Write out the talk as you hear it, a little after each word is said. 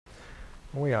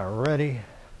We are ready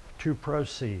to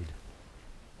proceed.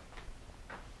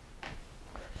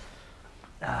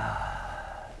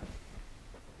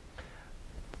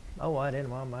 Oh, I didn't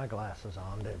want my glasses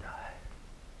on, did I?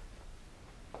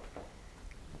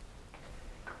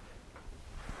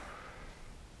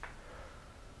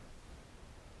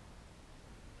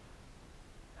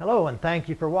 Hello, and thank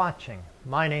you for watching.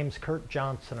 My name's Kurt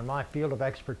Johnson, and my field of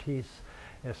expertise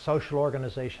is social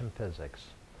organization physics.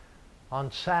 On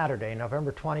Saturday,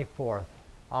 November 24th,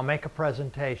 I'll make a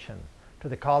presentation to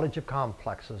the College of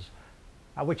Complexes,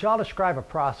 at which I'll describe a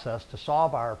process to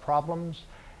solve our problems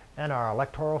in our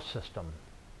electoral system.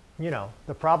 You know,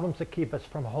 the problems that keep us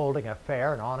from holding a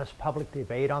fair and honest public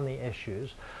debate on the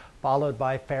issues, followed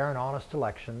by fair and honest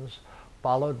elections,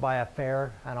 followed by a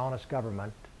fair and honest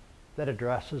government that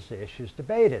addresses the issues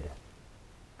debated.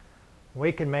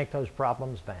 We can make those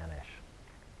problems vanish.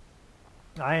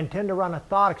 I intend to run a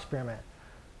thought experiment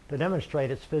to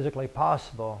demonstrate it's physically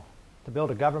possible to build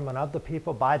a government of the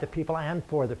people, by the people, and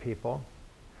for the people,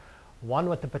 one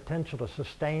with the potential to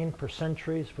sustain for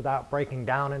centuries without breaking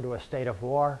down into a state of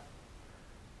war,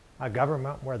 a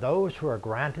government where those who are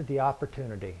granted the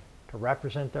opportunity to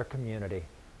represent their community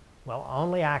will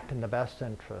only act in the best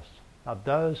interests of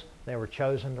those they were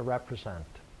chosen to represent.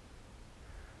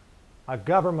 A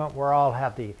government where all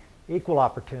have the equal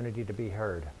opportunity to be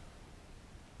heard.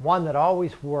 One that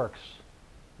always works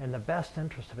in the best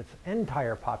interest of its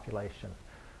entire population.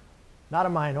 Not a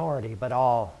minority, but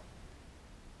all.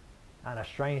 And a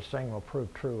strange thing will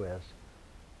prove true is,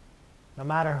 no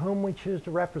matter whom we choose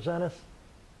to represent us,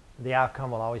 the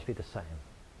outcome will always be the same.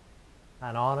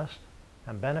 An honest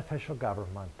and beneficial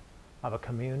government of a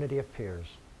community of peers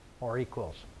or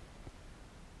equals.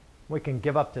 We can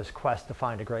give up this quest to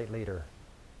find a great leader.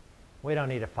 We don't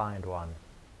need to find one.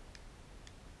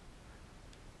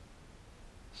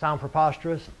 Sound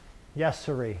preposterous? Yes,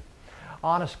 sirree.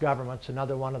 Honest government's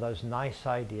another one of those nice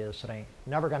ideas that ain't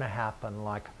never going to happen,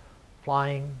 like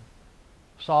flying,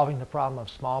 solving the problem of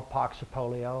smallpox or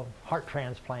polio, heart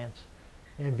transplants,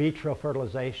 in vitro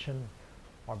fertilization,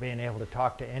 or being able to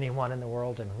talk to anyone in the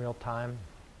world in real time.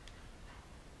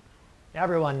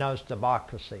 Everyone knows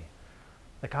democracy.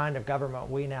 The kind of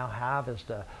government we now have is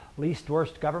the least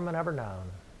worst government ever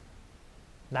known.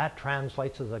 That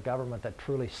translates as a government that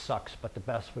truly sucks, but the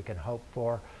best we can hope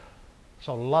for.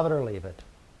 So love it or leave it.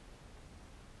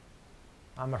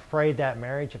 I'm afraid that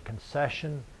marriage of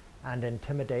concession and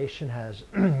intimidation has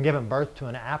given birth to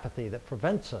an apathy that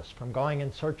prevents us from going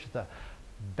in search of the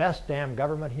best damn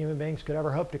government human beings could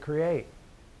ever hope to create.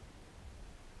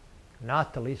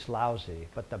 Not the least lousy,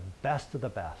 but the best of the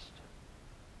best.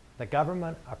 The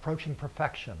government approaching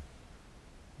perfection.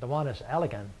 The one as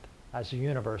elegant as the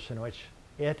universe in which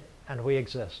it and we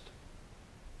exist.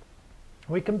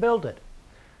 We can build it.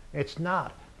 It's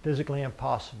not physically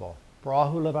impossible for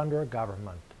all who live under a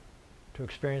government to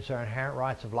experience their inherent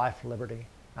rights of life, liberty,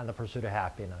 and the pursuit of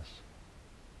happiness.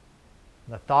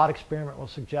 The thought experiment will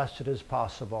suggest it is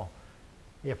possible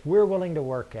if we're willing to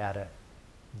work at it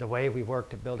the way we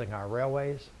worked at building our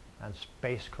railways and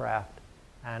spacecraft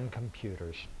and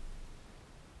computers.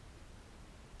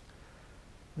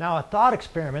 Now, a thought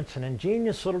experiment's an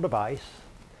ingenious little device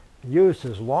used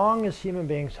as long as human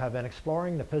beings have been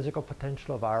exploring the physical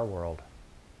potential of our world.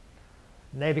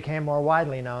 And they became more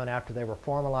widely known after they were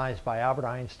formalized by Albert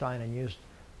Einstein and used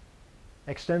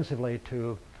extensively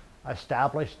to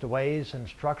establish the ways and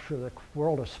structure of the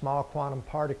world of small quantum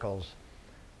particles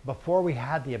before we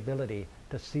had the ability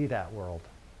to see that world.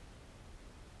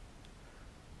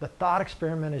 The thought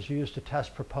experiment is used to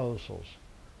test proposals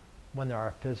when there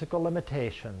are physical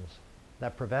limitations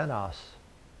that prevent us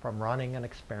from running an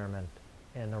experiment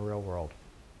in the real world.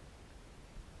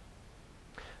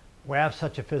 We have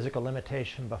such a physical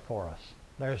limitation before us.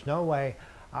 There's no way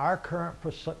our current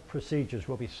procedures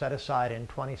will be set aside in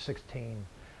 2016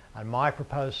 and my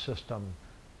proposed system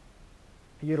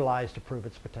utilized to prove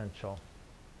its potential.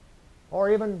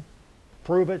 Or even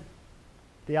prove it,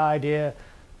 the idea,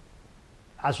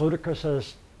 as ludicrous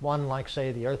as one like,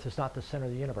 say, the Earth is not the center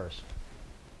of the universe.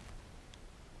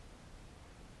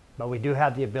 But we do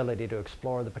have the ability to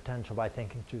explore the potential by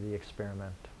thinking through the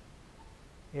experiment.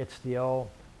 It's the old,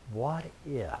 what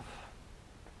if?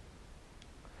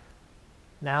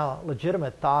 Now,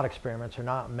 legitimate thought experiments are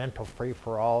not mental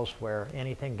free-for-alls where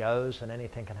anything goes and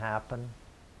anything can happen.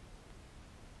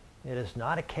 It is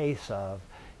not a case of,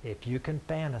 if you can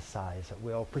fantasize, it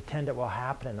will pretend it will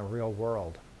happen in the real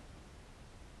world.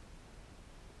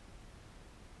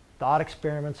 Thought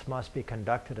experiments must be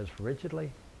conducted as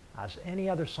rigidly as any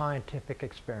other scientific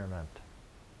experiment.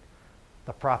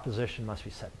 The proposition must be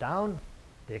set down,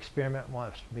 The experiment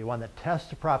must be one that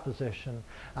tests a proposition,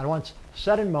 and once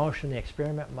set in motion, the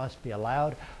experiment must be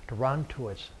allowed to run to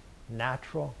its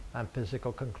natural and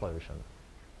physical conclusion.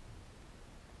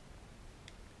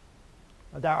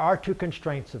 There are two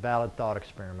constraints of valid thought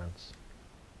experiments.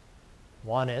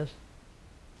 One is,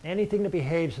 anything that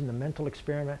behaves in the mental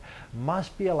experiment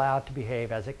must be allowed to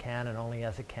behave as it can and only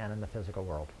as it can in the physical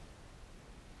world.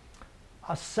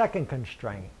 A second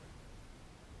constraint,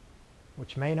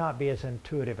 which may not be as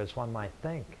intuitive as one might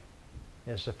think,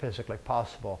 is the physically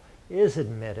possible, is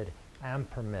admitted and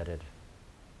permitted.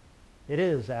 It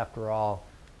is, after all,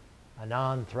 a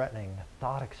non-threatening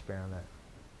thought experiment.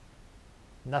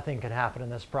 Nothing can happen in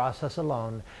this process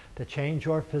alone to change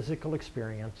your physical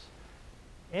experience,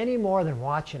 any more than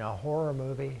watching a horror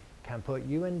movie can put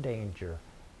you in danger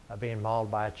of being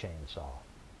mauled by a chainsaw.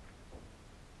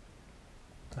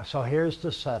 So here's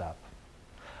the setup.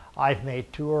 I've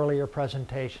made two earlier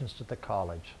presentations to the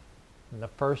college. In the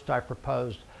first, I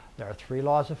proposed there are three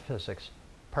laws of physics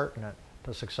pertinent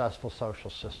to successful social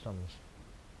systems.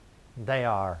 They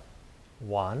are: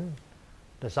 1,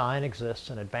 design exists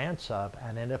in advance of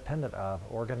and independent of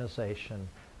organization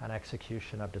and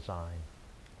execution of design.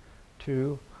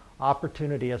 2,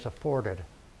 opportunity is afforded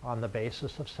on the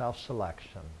basis of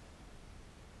self-selection.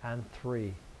 And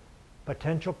 3,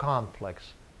 potential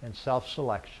conflicts in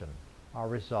self-selection are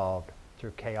resolved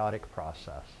through chaotic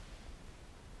process.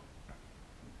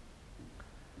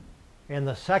 In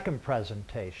the second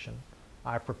presentation,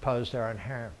 I propose there are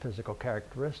inherent physical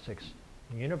characteristics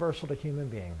universal to human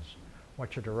beings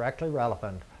which are directly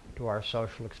relevant to our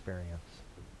social experience,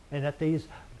 and that these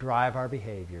drive our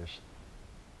behaviors.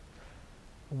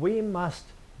 We must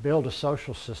build a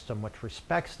social system which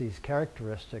respects these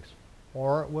characteristics,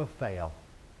 or it will fail.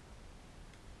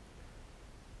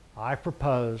 I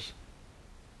propose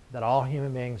that all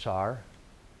human beings are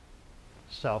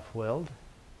self-willed,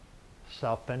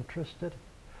 self-interested,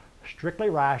 strictly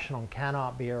rational and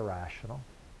cannot be irrational,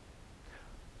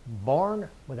 born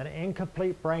with an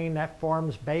incomplete brain that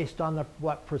forms based on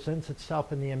what presents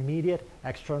itself in the immediate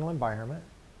external environment,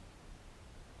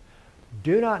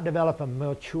 do not develop a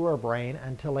mature brain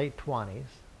until late 20s,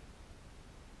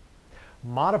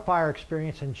 modify our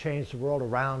experience and change the world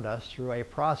around us through a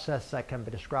process that can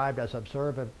be described as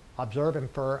observe,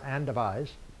 infer, and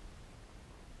devise,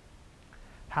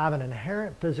 have an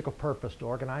inherent physical purpose to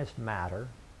organize matter,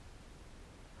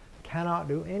 cannot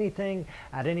do anything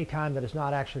at any time that is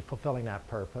not actually fulfilling that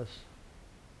purpose,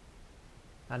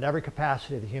 and every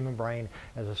capacity of the human brain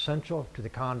is essential to the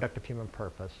conduct of human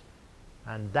purpose.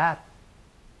 And that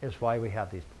is why we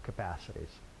have these capacities.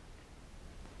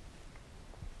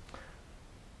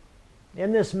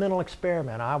 In this mental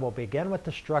experiment, I will begin with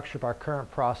the structure of our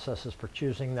current processes for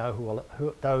choosing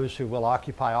those who will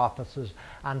occupy offices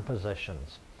and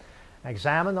positions.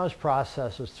 Examine those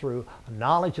processes through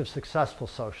knowledge of successful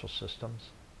social systems.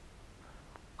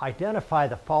 Identify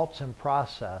the faults in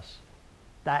process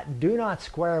that do not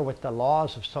square with the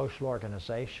laws of social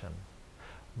organization.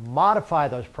 Modify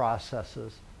those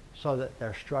processes so that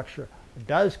their structure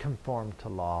does conform to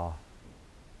law,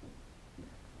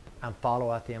 and follow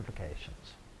out the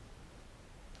implications.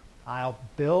 I'll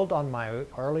build on my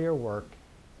earlier work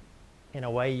in a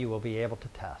way you will be able to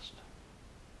test.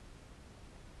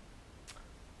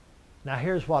 Now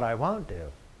here's what I won't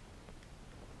do.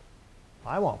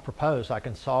 I won't propose I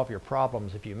can solve your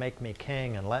problems if you make me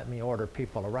king and let me order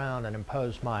people around and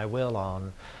impose my will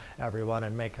on everyone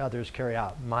and make others carry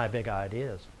out my big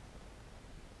ideas.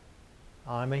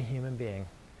 I'm a human being,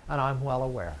 and I'm well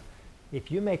aware.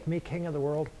 If you make me king of the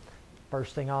world,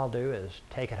 first thing I'll do is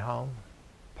take it home,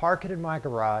 park it in my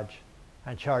garage,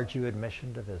 and charge you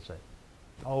admission to visit.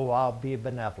 Oh, I'll be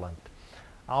benevolent.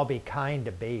 I'll be kind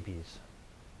to babies.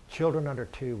 Children under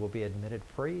 2 will be admitted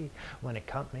free when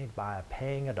accompanied by a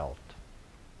paying adult.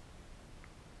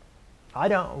 I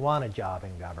don't want a job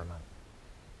in government.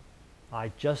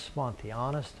 I just want the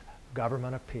honest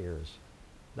government of peers.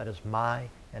 That is my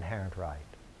inherent right.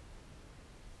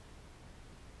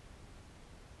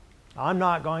 I'm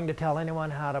not going to tell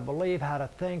anyone how to believe, how to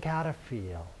think, how to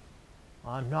feel.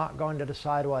 I'm not going to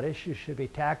decide what issues should be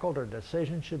tackled or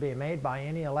decisions should be made by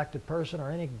any elected person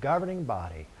or any governing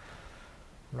body.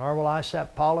 Nor will I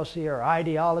set policy or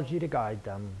ideology to guide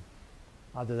them,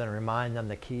 other than remind them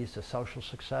the keys to social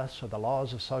success are the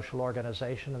laws of social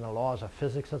organization and the laws of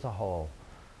physics as a whole.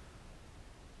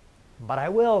 But I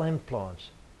will influence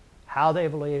how they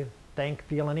believe, think,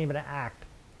 feel, and even act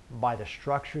by the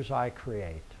structures I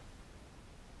create.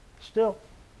 Still,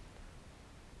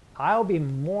 I'll be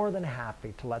more than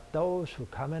happy to let those who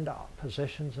come into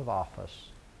positions of office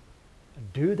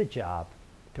do the job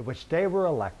to which they were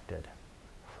elected,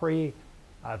 free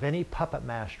of any puppet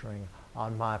mastering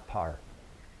on my part.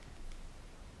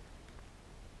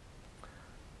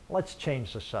 Let's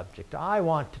change the subject. I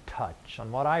want to touch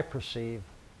on what I perceive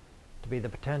to be the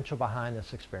potential behind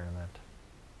this experiment.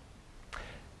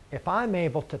 If I'm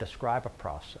able to describe a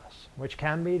process which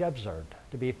can be observed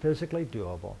to be physically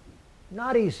doable,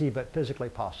 not easy but physically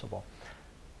possible,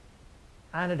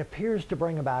 and it appears to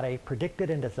bring about a predicted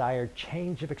and desired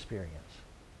change of experience,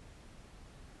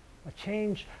 a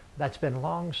change that's been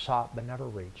long sought but never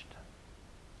reached,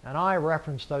 and I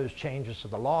reference those changes to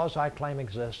the laws I claim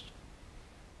exist,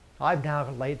 I've now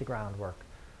laid the groundwork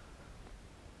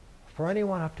for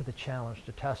anyone up to the challenge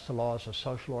to test the laws of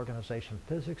social organization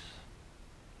physics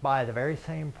by the very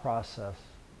same process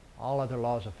all other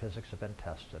laws of physics have been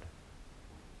tested.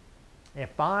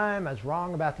 If I'm as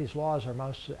wrong about these laws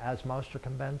as most are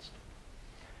convinced,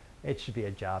 it should be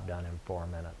a job done in 4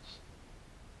 minutes.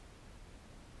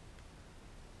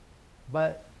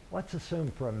 But let's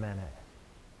assume for a minute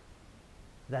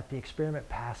that the experiment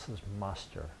passes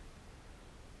muster,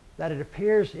 that it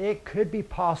appears it could be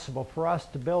possible for us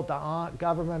to build the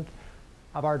government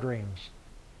of our dreams.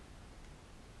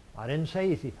 I didn't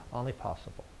say easy, only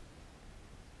possible.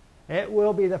 It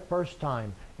will be the first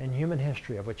time in human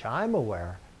history of which I'm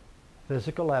aware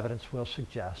physical evidence will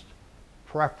suggest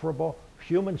preferable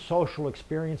human social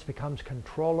experience becomes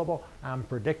controllable and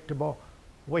predictable,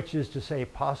 which is to say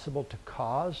possible to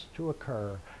cause, to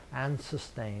occur, and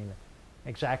sustain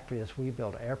exactly as we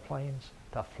build airplanes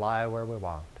to fly where we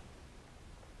want.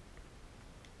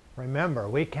 Remember,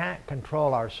 we can't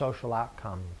control our social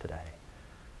outcome today.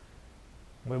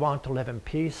 We want to live in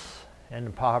peace,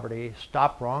 end poverty,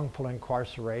 stop wrongful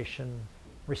incarceration,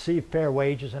 receive fair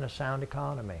wages and a sound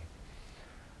economy.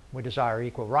 We desire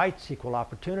equal rights, equal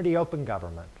opportunity, open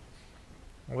government.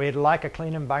 We'd like a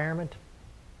clean environment,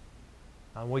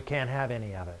 and we can't have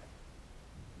any of it.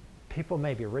 People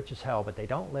may be rich as hell, but they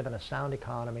don't live in a sound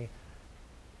economy.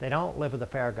 They don't live with a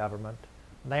fair government.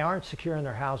 They aren't secure in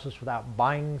their houses without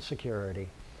buying security.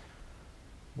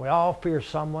 We all fear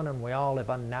someone, and we all live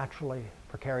unnaturally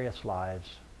precarious lives.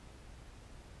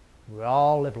 We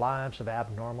all live lives of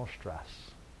abnormal stress.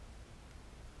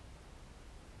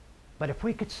 But if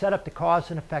we could set up the cause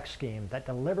and effect scheme that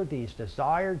delivered these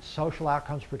desired social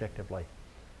outcomes predictably,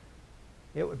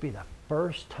 it would be the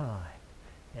first time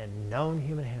in known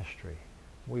human history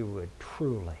we would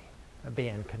truly be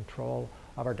in control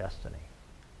of our destiny.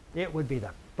 It would be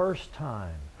the first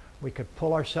time we could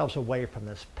pull ourselves away from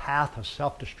this path of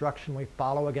self-destruction we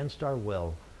follow against our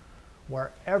will,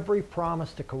 where every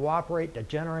promise to cooperate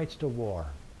degenerates to war.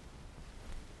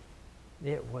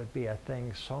 It would be a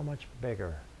thing so much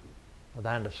bigger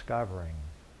than discovering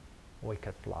we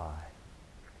could fly.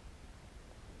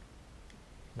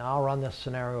 Now I'll run this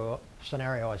scenario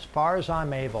as far as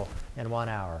I'm able in 1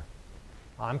 hour.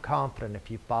 I'm confident if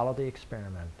you follow the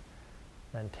experiment,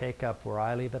 then take up where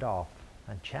I leave it off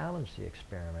and challenge the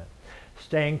experiment,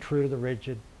 staying true to the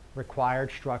rigid,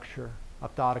 required structure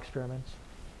of thought experiments,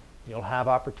 you'll have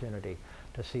opportunity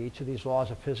to see each of these laws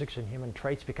of physics and human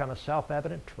traits become a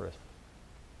self-evident truth.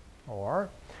 Or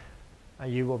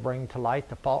you will bring to light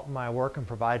the fault in my work and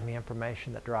provide me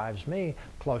information that drives me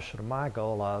closer to my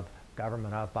goal of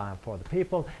government of, by, and for the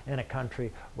people in a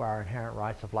country where our inherent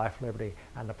rights of life, liberty,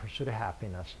 and the pursuit of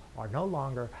happiness are no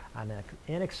longer an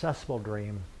inaccessible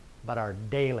dream, but our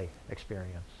daily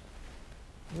experience.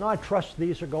 And I trust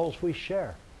these are goals we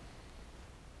share.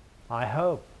 I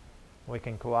hope we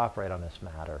can cooperate on this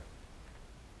matter.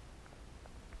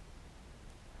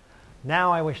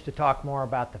 Now I wish to talk more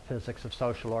about the physics of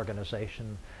social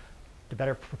organization to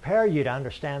better prepare you to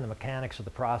understand the mechanics of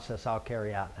the process I'll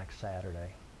carry out next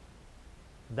Saturday.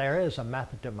 There is a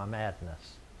method to my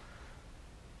madness.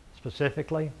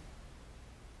 Specifically,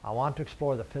 I want to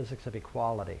explore the physics of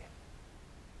equality,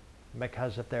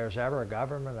 because if there's ever a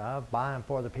government of, by, and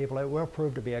for the people, it will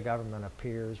prove to be a government of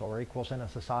peers or equals in a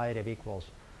society of equals.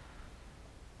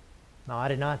 Now, I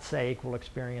did not say equal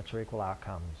experience or equal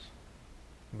outcomes,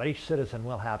 but each citizen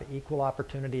will have equal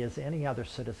opportunity as any other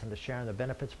citizen to share in the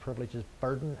benefits, privileges,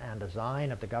 burden, and design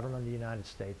of the government of the United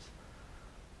States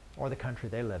or the country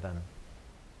they live in.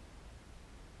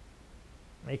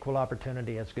 Equal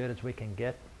opportunity as good as we can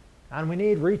get, and we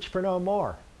need reach for no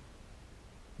more.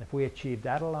 If we achieve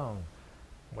that alone,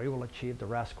 we will achieve the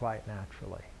rest quite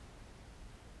naturally.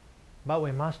 But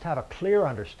we must have a clear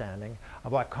understanding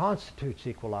of what constitutes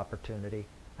equal opportunity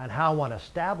and how one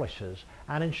establishes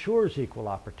and ensures equal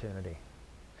opportunity.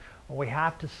 We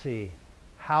have to see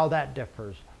how that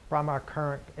differs from our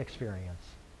current experience.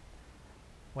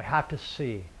 We have to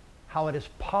see how it is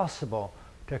possible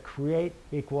to create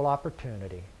equal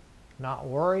opportunity, not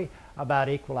worry about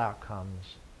equal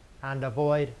outcomes, and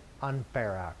avoid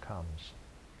unfair outcomes.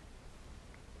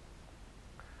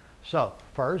 So,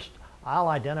 first, I'll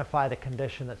identify the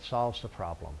condition that solves the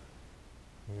problem.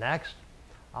 Next,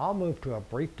 I'll move to a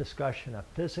brief discussion of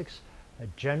physics,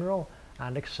 general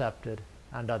and accepted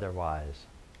and otherwise.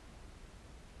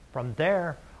 From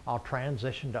there, I'll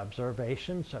transition to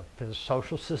observations of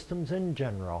social systems in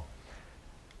general,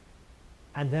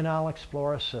 and then I'll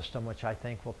explore a system which I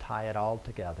think will tie it all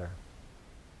together.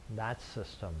 That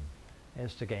system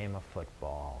is the game of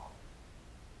football.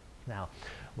 Now,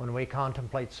 when we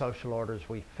contemplate social orders,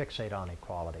 we fixate on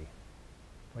equality,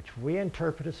 which we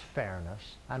interpret as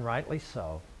fairness, and rightly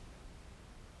so.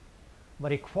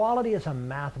 But equality is a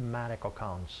mathematical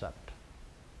concept,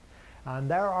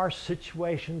 and there are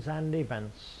situations and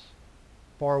events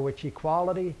for which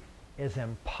equality is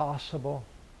impossible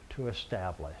to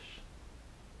establish.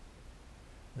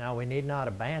 Now, we need not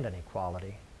abandon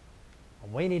equality.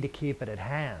 We need to keep it at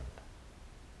hand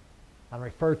and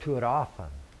refer to it often.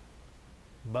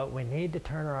 But we need to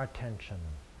turn our attention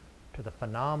to the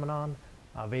phenomenon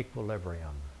of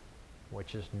equilibrium,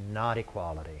 which is not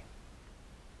equality.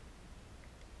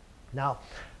 Now,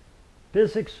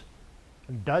 physics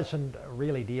doesn't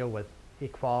really deal with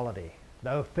equality,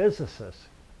 though physicists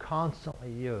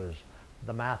constantly use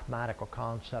the mathematical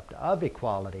concept of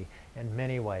equality in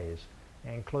many ways,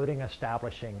 including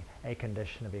establishing a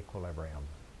condition of equilibrium.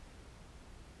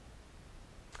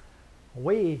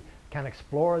 We can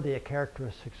explore the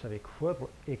characteristics of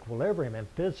equilibrium in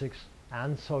physics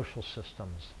and social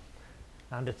systems,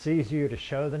 and it's easier to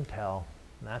show than tell,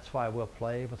 and that's why we'll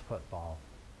play with football.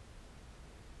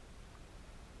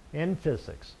 In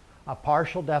physics, a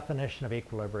partial definition of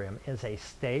equilibrium is a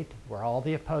state where all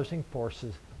the opposing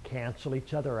forces cancel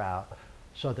each other out,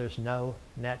 so there's no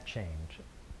net change.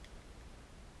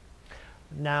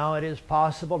 Now, it is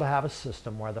possible to have a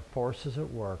system where the forces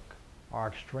at work are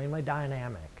extremely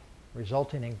dynamic,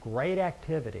 resulting in great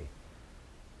activity,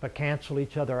 but cancel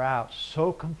each other out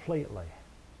so completely.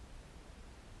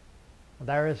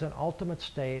 There is an ultimate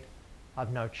state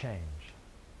of no change.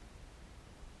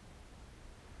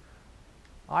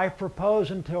 I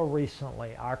propose until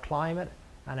recently our climate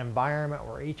and environment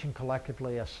were each and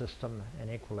collectively a system in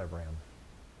equilibrium.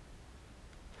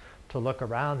 To look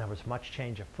around, there was much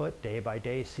change afoot, day by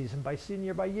day, season by season,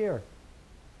 year by year.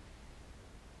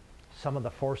 Some of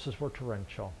the forces were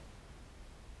torrential.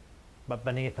 But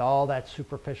beneath all that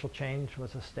superficial change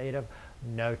was a state of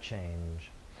no change.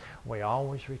 We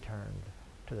always returned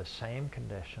to the same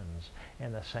conditions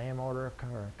in the same order of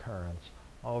occurrence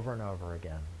over and over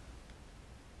again.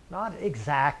 Not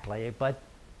exactly, but,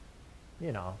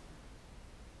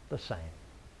 the same.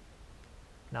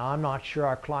 Now, I'm not sure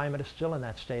our climate is still in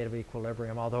that state of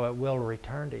equilibrium, although it will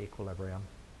return to equilibrium.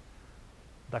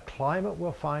 The climate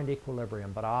will find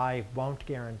equilibrium, but I won't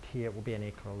guarantee it will be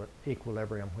an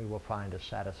equilibrium we will find as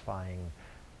satisfying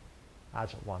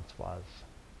as it once was.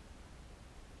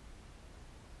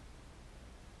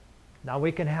 Now,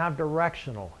 we can have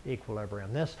directional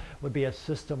equilibrium. This would be a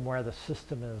system where the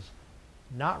system is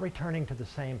not returning to the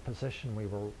same position we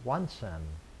were once in,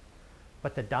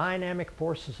 but the dynamic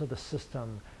forces of the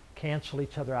system cancel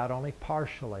each other out only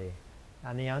partially,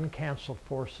 and the uncanceled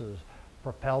forces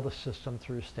propel the system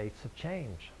through states of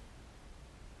change.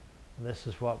 And this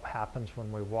is what happens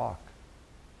when we walk.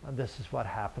 And this is what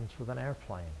happens with an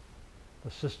airplane.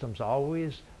 The system's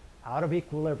always out of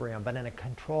equilibrium, but in a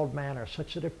controlled manner,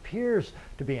 such that it appears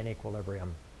to be in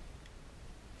equilibrium.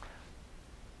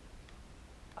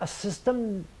 A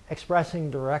system expressing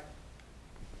directional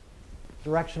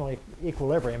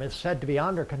equilibrium is said to be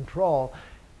under control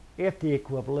if the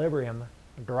equilibrium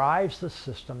drives the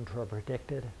system to a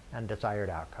predicted and desired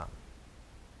outcome.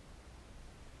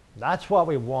 That's what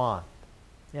we want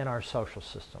in our social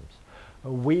systems.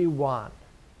 We want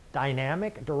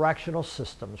dynamic directional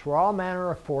systems where all manner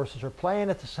of forces are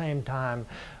playing at the same time,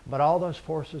 but all those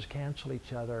forces cancel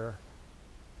each other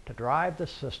to drive the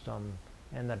system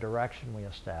in the direction we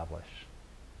establish.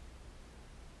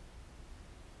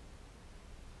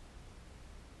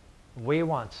 We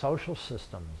want social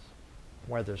systems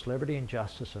where there's liberty and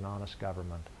justice and honest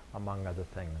government, among other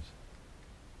things.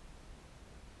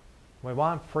 We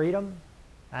want freedom,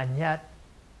 and yet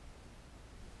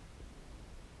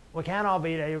we can't all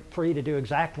be free to do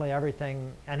exactly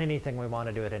everything and anything we want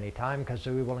to do at any time, because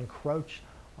we will encroach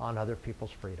on other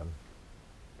people's freedom.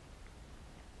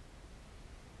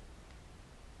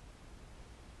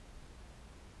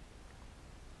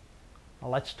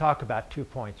 Well, let's talk about 2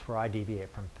 points where I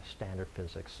deviate from standard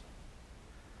physics.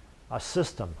 A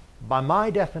system, by my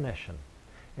definition,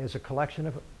 is a collection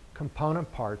of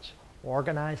component parts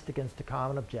organized against a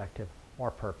common objective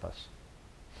or purpose.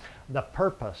 The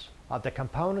purpose of the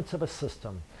components of a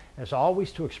system is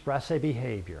always to express a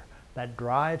behavior that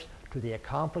drives to the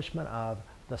accomplishment of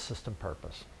the system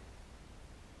purpose.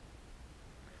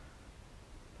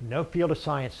 No field of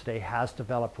science today has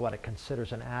developed what it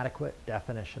considers an adequate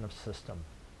definition of system.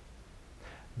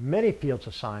 Many fields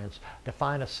of science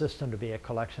define a system to be a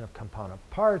collection of component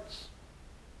parts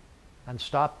and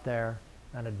stop there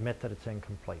and admit that it's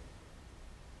incomplete.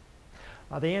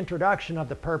 The introduction of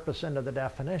the purpose into the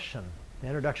definition, the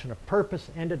introduction of purpose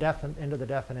into the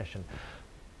definition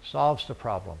solves the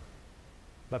problem.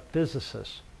 But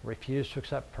physicists refuse to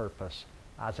accept purpose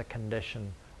as a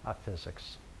condition of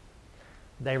physics.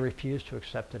 They refuse to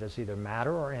accept it as either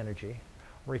matter or energy,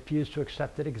 refuse to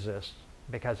accept it exists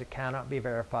because it cannot be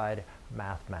verified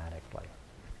mathematically.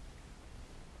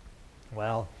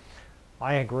 Well,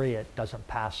 I agree it doesn't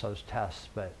pass those tests,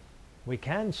 but we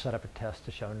can set up a test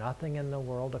to show nothing in the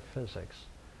world of physics,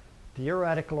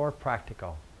 theoretical or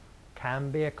practical,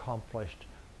 can be accomplished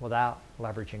without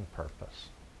leveraging purpose.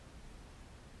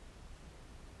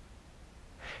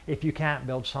 If you can't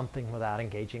build something without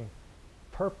engaging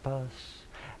purpose,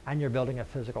 and you're building a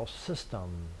physical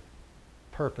system,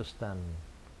 purpose then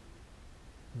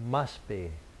must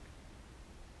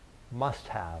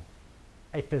have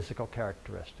a physical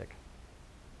characteristic.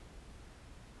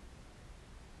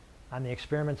 And the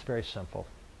experiment's very simple.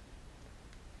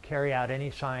 Carry out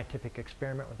any scientific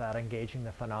experiment without engaging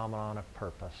the phenomenon of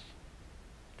purpose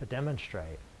to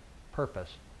demonstrate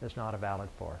purpose is not a valid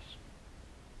force.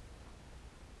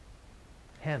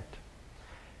 Hint,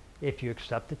 if you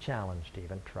accept the challenge to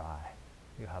even try,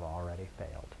 you have already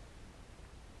failed.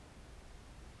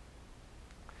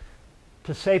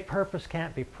 To say purpose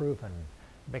can't be proven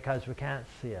because we can't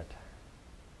see it,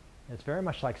 it's very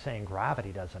much like saying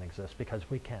gravity doesn't exist because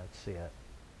we can't see it.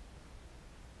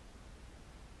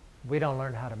 We don't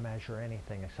learn how to measure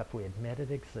anything except we admit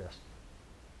it exists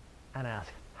and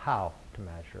ask how to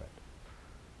measure it.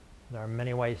 There are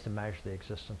many ways to measure the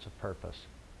existence of purpose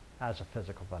as a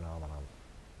physical phenomenon.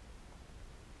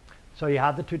 So you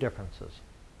have the two differences.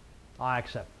 I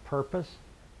accept purpose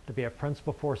to be a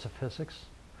principal force of physics,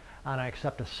 and I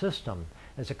accept a system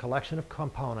as a collection of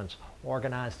components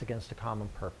organized against a common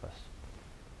purpose.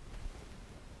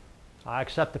 I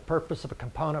accept the purpose of a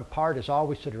component part is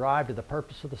always to drive to the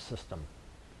purpose of the system.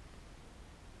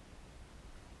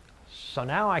 So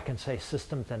now I can say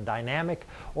systems in dynamic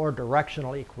or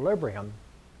directional equilibrium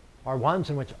are ones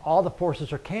in which all the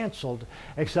forces are canceled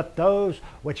except those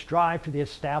which drive to the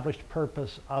established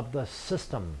purpose of the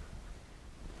system.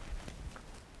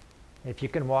 If you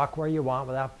can walk where you want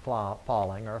without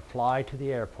falling or fly to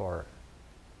the airport,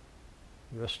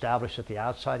 you establish at the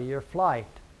outside of your flight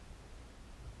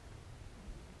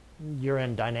you're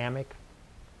in dynamic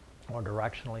or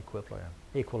directional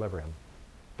equilibrium.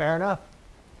 Fair enough?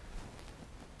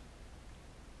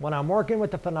 When I'm working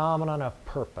with the phenomenon of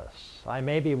purpose, I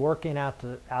may be working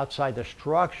outside the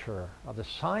structure of the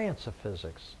science of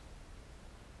physics,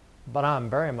 but I'm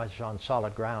very much on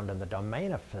solid ground in the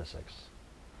domain of physics,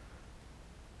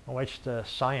 which the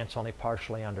science only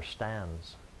partially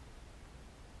understands.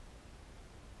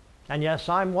 And yes,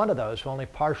 I'm one of those who only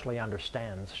partially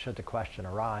understands, should the question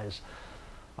arise.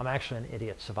 I'm actually an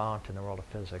idiot savant in the world of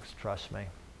physics, trust me.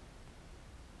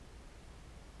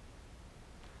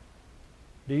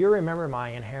 Do you remember my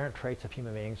inherent traits of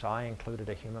human beings? I included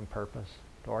a human purpose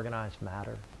to organize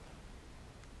matter.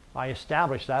 I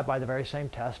established that by the very same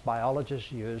test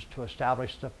biologists use to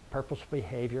establish the purposeful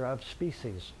behavior of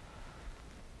species.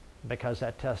 Because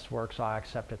that test works, I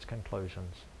accept its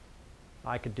conclusions.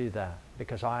 I could do that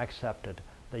because I accepted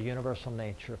the universal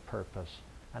nature of purpose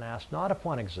and asked not if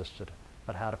one existed,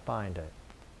 but how to find it.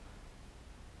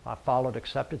 I followed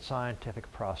accepted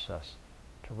scientific process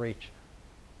to reach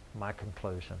my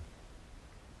conclusion.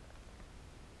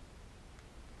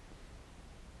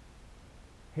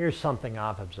 Here's something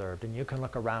I've observed, and you can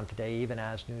look around today even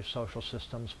as new social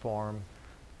systems form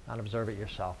and observe it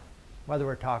yourself. Whether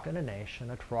we're talking a nation,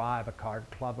 a tribe, a card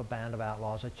club, a band of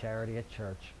outlaws, a charity, a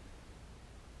church,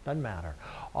 doesn't matter.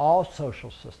 All social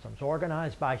systems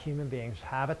organized by human beings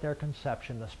have at their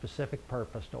conception the specific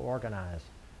purpose to organize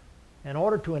in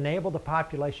order to enable the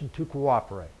population to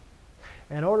cooperate,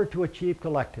 in order to achieve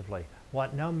collectively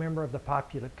what no member of the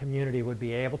community would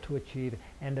be able to achieve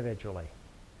individually.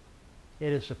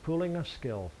 It is the pooling of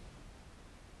skills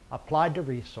applied to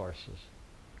resources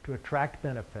to attract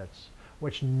benefits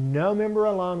which no member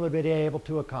alone would be able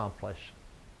to accomplish.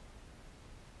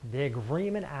 The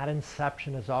agreement at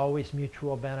inception is always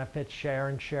mutual benefit, share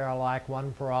and share alike,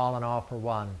 one for all and all for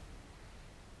one.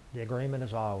 The agreement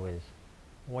is always,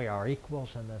 we are equals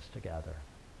in this together.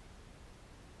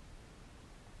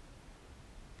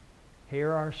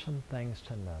 Here are some things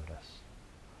to notice.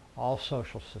 All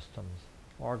social systems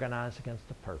organize against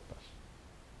a purpose.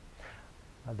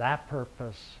 That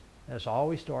purpose is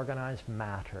always to organize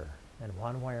matter in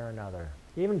one way or another.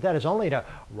 Even if that is only to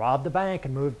rob the bank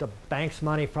and move the bank's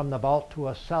money from the vault to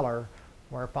a cellar,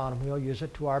 whereupon we'll use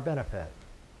it to our benefit.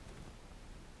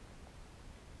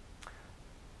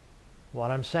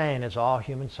 What I'm saying is all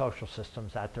human social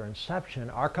systems at their inception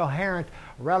are coherent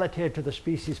relative to the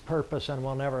species' purpose and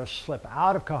will never slip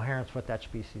out of coherence with that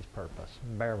species' purpose.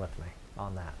 Bear with me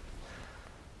on that.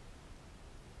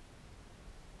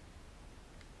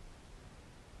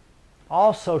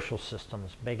 All social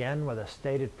systems begin with a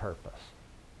stated purpose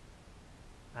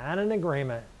and an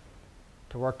agreement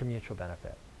to work to mutual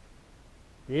benefit.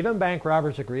 Even bank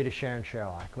robbers agree to share and share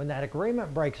alike. When that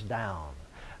agreement breaks down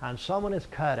and someone is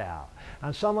cut out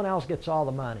and someone else gets all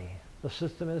the money, the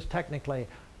system is technically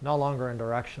no longer in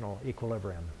directional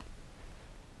equilibrium.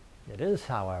 It is,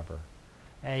 however,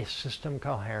 a system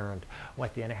coherent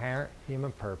with the inherent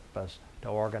human purpose to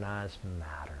organize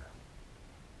matter.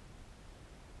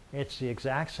 It's the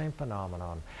exact same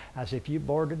phenomenon as if you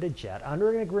boarded a jet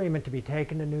under an agreement to be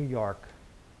taken to New York,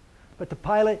 but the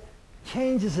pilot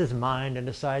changes his mind and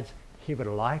decides he would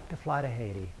like to fly to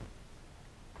Haiti.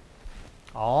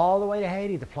 All the way to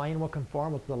Haiti, the plane will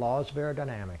conform with the laws of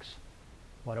aerodynamics.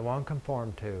 What it won't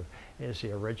conform to is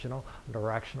the original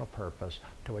directional purpose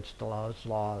to which those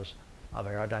laws of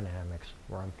aerodynamics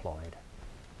were employed.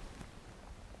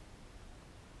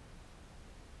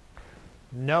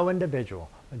 No individual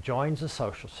joins a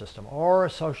social system or a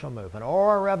social movement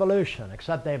or a revolution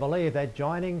except they believe that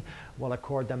joining will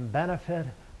accord them benefit,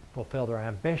 fulfill their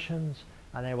ambitions,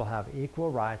 and they will have equal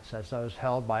rights as those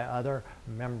held by other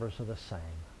members of the same.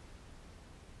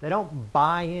 They don't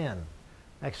buy in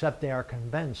except they are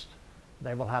convinced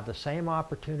they will have the same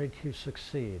opportunity to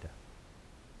succeed,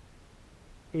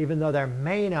 even though there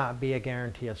may not be a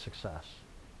guarantee of success.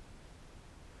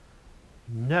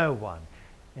 No one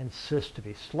insists to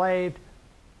be slaved,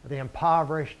 the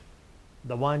impoverished,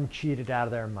 the one cheated out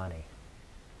of their money.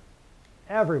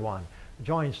 Everyone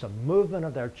joins the movement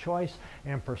of their choice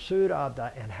in pursuit of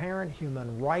the inherent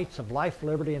human rights of life,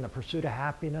 liberty, and the pursuit of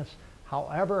happiness,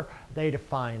 however they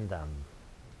define them.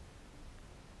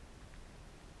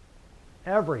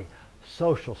 Every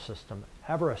social system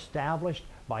ever established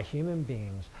by human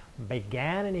beings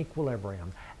began in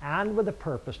equilibrium and with a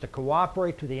purpose to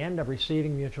cooperate to the end of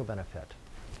receiving mutual benefit.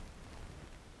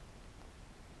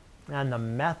 And the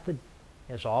method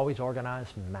is always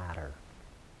organized matter.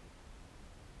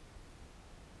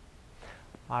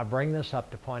 I bring this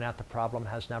up to point out the problem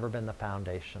has never been the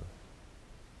foundation.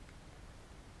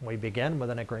 We begin with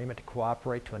an agreement to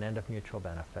cooperate to an end of mutual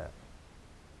benefit.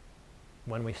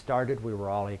 When we started, we were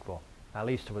all equal. At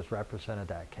least it was represented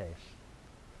that case.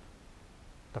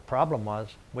 The problem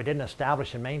was we didn't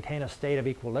establish and maintain a state of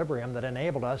equilibrium that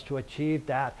enabled us to achieve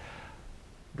that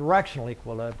directional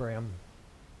equilibrium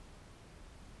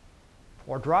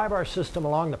or drive our system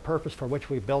along the purpose for which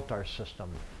we built our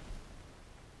system.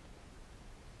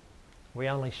 We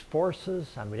unleashed forces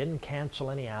and we didn't cancel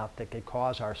any out that could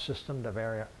cause our system to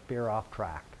veer off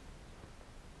track.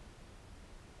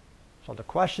 So the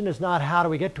question is not how do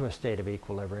we get to a state of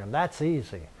equilibrium. That's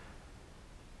easy.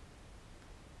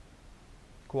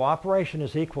 Cooperation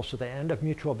is equal to the end of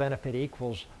mutual benefit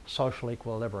equals social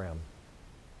equilibrium.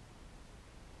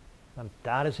 And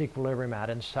that is equilibrium at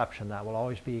inception. That will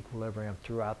always be equilibrium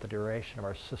throughout the duration of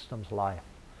our system's life.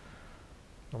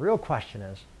 The real question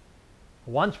is,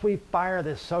 once we fire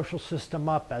this social system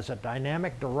up as a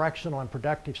dynamic, directional, and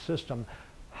productive system,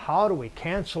 how do we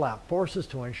cancel out forces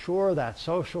to ensure that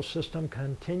social system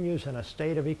continues in a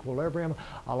state of equilibrium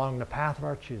along the path of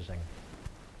our choosing?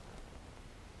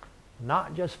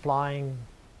 Not just flying,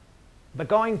 but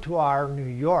going to our New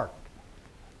York.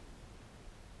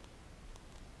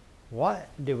 What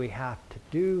do we have to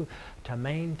do to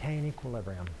maintain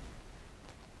equilibrium?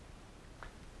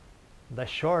 The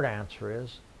short answer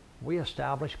is we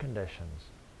establish conditions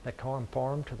that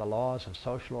conform to the laws of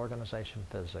social organization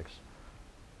physics.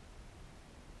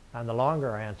 And the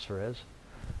longer answer is,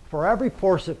 for every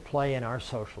force at play in our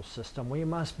social system, we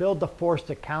must build the force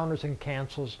that counters and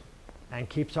cancels and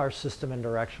keeps our system in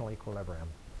directional equilibrium.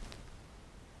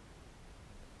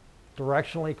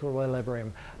 Directional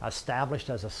equilibrium established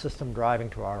as a system driving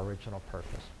to our original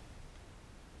purpose.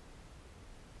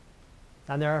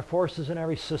 And there are forces in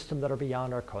every system that are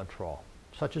beyond our control,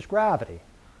 such as gravity,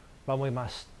 but we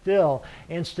must still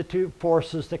institute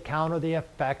forces to counter the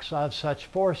effects of such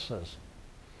forces.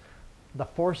 The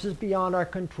forces beyond our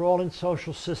control in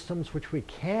social systems which we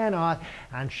cannot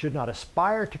and should not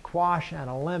aspire to quash and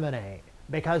eliminate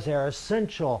because they are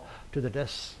essential to the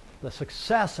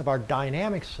success of our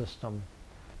dynamic system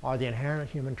are the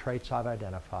inherent human traits I've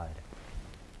identified.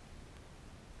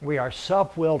 We are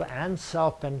self-willed and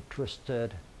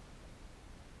self-interested,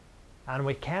 and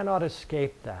we cannot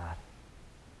escape that.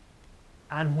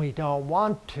 And we don't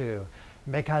want to,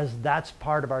 because that's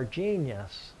part of our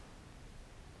genius.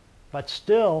 But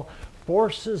still,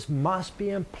 forces must be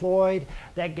employed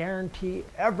that guarantee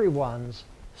everyone's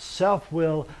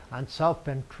self-will and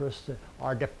self-interest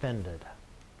are defended.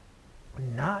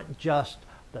 Not just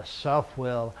the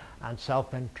self-will and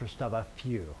self-interest of a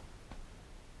few.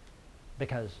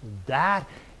 Because that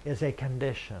is a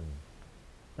condition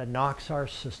that knocks our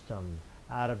system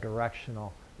out of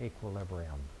directional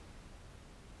equilibrium.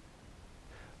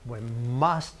 We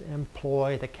must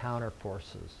employ the counter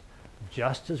forces,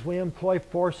 just as we employ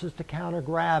forces to counter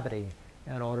gravity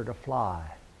in order to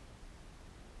fly.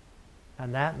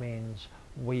 And that means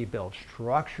we build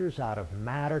structures out of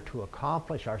matter to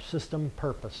accomplish our system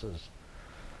purposes.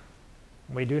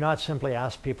 We do not simply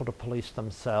ask people to police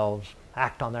themselves,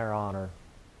 act on their honor.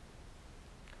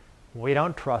 We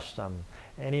don't trust them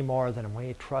any more than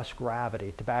we trust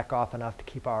gravity to back off enough to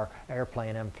keep our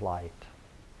airplane in flight.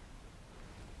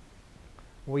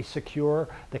 We secure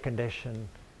the condition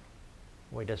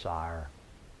we desire.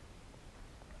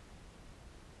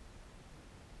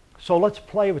 So let's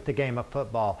play with the game of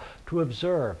football to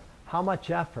observe how much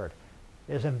effort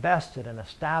is invested in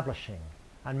establishing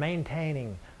and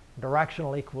maintaining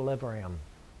directional equilibrium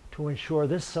to ensure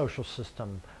this social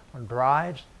system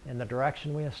drives in the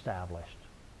direction we established.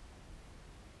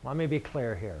 Let me be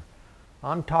clear here.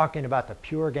 I'm talking about the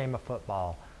pure game of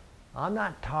football. I'm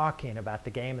not talking about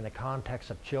the game in the context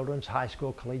of children's high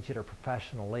school, collegiate, or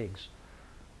professional leagues.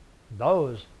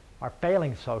 Those are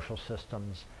failing social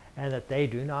systems, and that they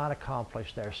do not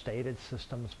accomplish their stated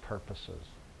system's purposes.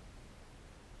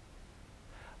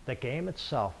 The game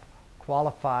itself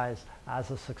qualifies as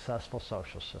a successful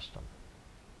social system.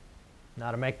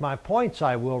 Now, to make my points,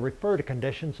 I will refer to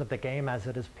conditions of the game as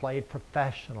it is played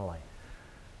professionally.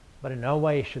 But in no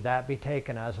way should that be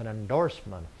taken as an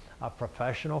endorsement of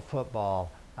professional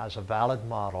football as a valid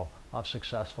model of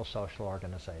successful social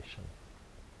organization.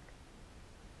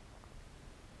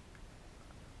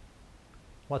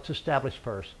 Let's establish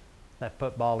first that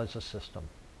football is a system.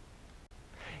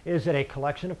 Is it a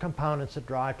collection of components that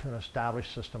drive to an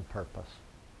established system purpose?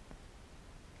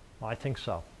 Well, I think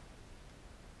so.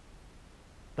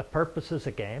 The purpose is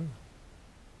a game.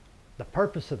 The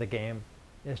purpose of the game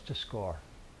is to score.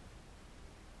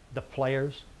 The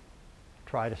players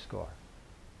try to score.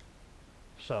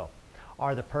 So,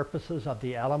 are the purposes of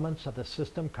the elements of the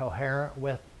system coherent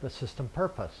with the system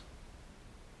purpose?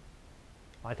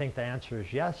 I think the answer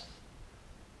is yes.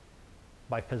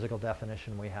 By physical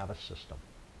definition, we have a system.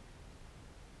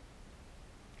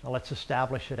 Now let's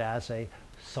establish it as a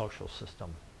social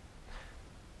system.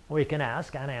 We can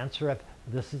ask and answer if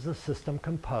this is a system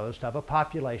composed of a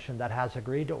population that has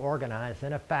agreed to organize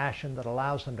in a fashion that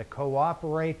allows them to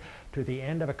cooperate to the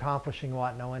end of accomplishing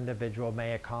what no individual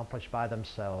may accomplish by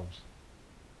themselves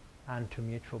and to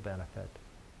mutual benefit.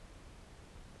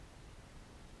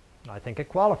 I think it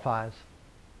qualifies.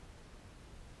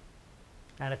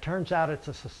 And it turns out it's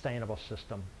a sustainable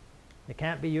system. It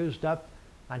can't be used up,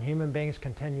 and human beings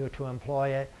continue to employ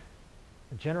it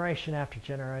generation after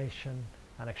generation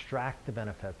and extract the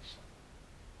benefits.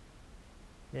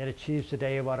 It achieves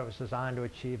today what it was designed to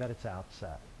achieve at its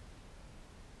outset.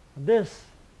 This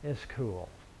is cool.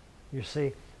 You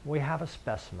see, we have a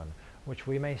specimen which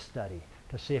we may study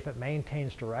to see if it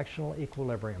maintains directional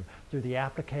equilibrium through the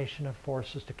application of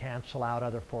forces to cancel out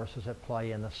other forces at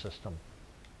play in the system.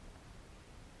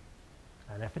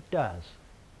 And if it does,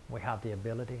 we have the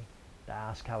ability to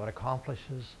ask how it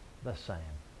accomplishes the same.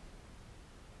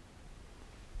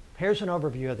 Here's an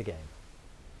overview of the game.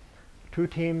 2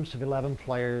 teams of 11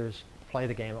 players play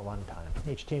the game at one time.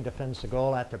 Each team defends the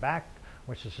goal at their back,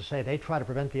 which is to say they try to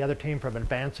prevent the other team from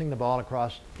advancing the ball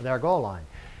across their goal line.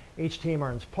 Each team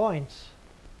earns points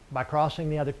by crossing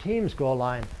the other team's goal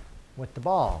line with the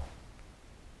ball.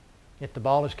 If the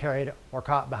ball is carried or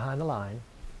caught behind the line,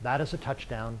 that is a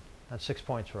touchdown, and 6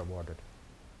 points are awarded.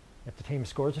 If the team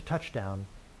scores a touchdown,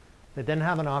 they then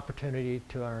have an opportunity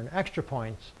to earn extra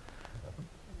points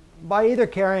by either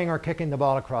carrying or kicking the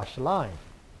ball across the line.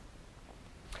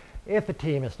 If the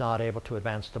team is not able to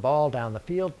advance the ball down the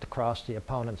field to cross the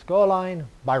opponent's goal line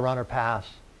by run or pass,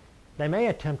 They may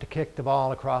attempt to kick the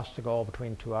ball across the goal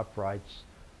between two uprights,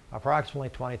 approximately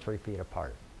 23 feet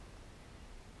apart.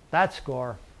 That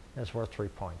score is worth 3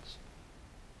 points.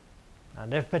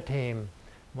 And if a team,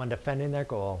 when defending their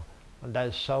goal,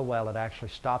 does so well it actually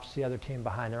stops the other team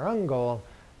behind their own goal,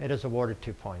 it is awarded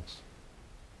 2 points.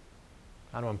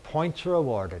 And when points are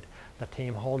awarded, the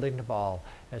team holding the ball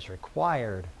is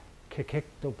required to kick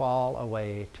the ball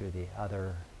away to the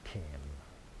other team.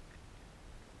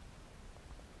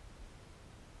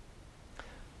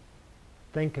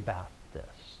 Think about this.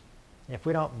 If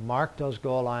we don't mark those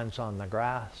goal lines on the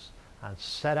grass and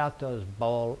set out those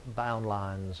bound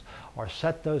lines, or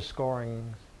set those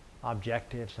scoring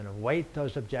objectives and weight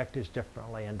those objectives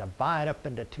differently and divide up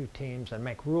into two teams and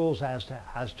make rules as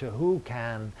to who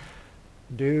can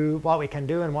do what we can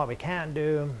do and what we can't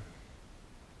do,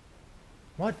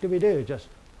 what do? Just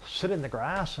sit in the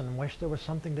grass and wish there was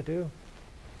something to do?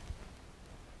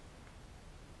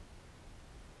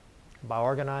 By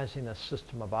organizing a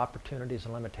system of opportunities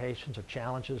and limitations or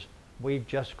challenges, we've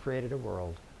just created a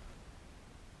world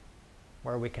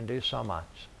where we can do so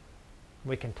much.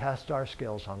 We can test our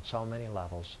skills on so many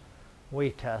levels.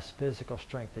 We test physical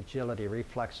strength, agility,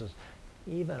 reflexes,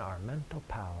 even our mental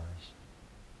powers.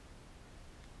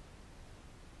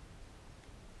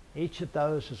 Each of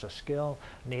those is a skill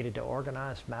needed to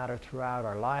organize matter throughout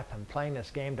our life, and playing this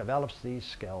game develops these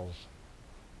skills.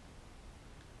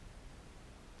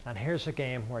 And here's a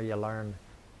game where you learn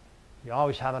you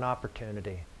always have an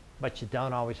opportunity, but you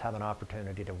don't always have an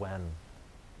opportunity to win.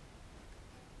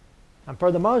 And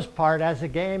for the most part, as a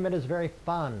game, it is very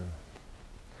fun.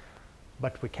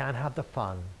 But we can't have the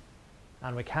fun,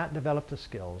 and we can't develop the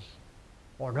skills,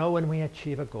 or know when we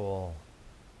achieve a goal,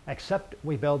 except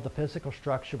we build the physical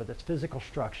structure with its physical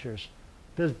structures,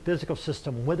 physical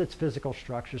system with its physical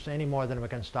structures, any more than we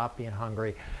can stop being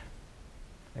hungry,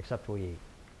 except we eat.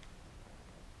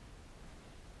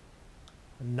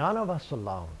 None of us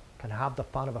alone can have the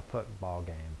fun of a football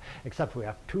game, except we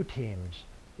have two teams,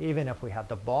 even if we have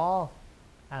the ball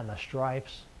and the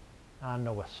stripes and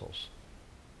the whistles.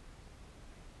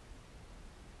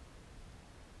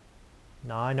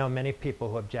 Now, I know many people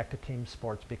who object to team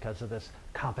sports because of this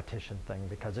competition thing,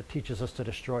 because it teaches us to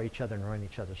destroy each other and ruin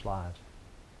each other's lives.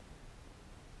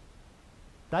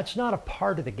 That's not a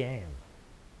part of the game.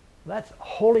 That's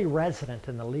wholly resident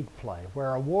in the league play,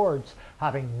 where awards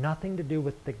having nothing to do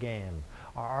with the game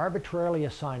are arbitrarily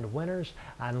assigned winners,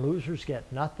 and losers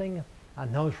get nothing,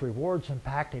 and those rewards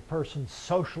impact a person's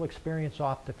social experience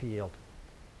off the field.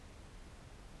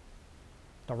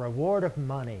 The reward of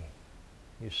money,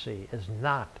 you see, is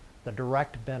not the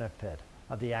direct benefit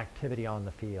of the activity on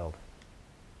the field.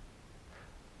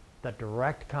 The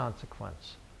direct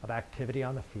consequence of activity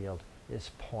on the field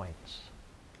is points,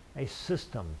 a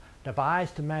system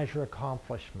devised to measure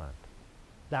accomplishment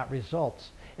that results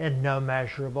in no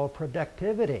measurable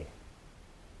productivity.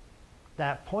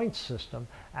 That point system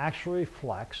actually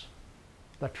reflects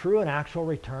the true and actual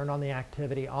return on the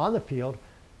activity on the field,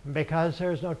 because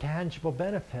there's no tangible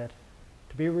benefit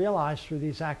to be realized through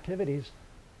these activities,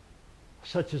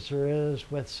 such as there is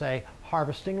with, say,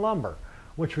 harvesting lumber,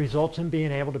 which results in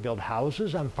being able to build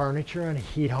houses and furniture and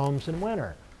heat homes in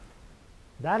winter.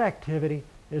 That activity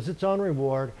is its own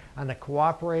reward, and the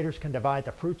cooperators can divide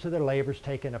the fruits of their labors,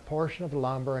 take in a portion of the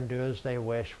lumber, and do as they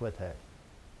wish with it.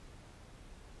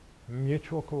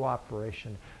 Mutual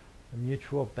cooperation,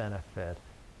 mutual benefit,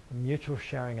 mutual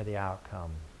sharing of the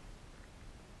outcome.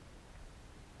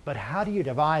 But how do you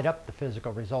divide up the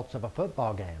physical results of a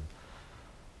football game?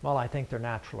 Well, I think they're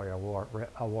naturally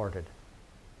awarded.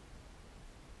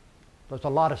 There's a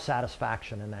lot of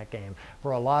satisfaction in that game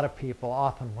for a lot of people,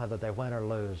 often whether they win or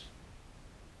lose.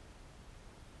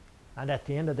 And at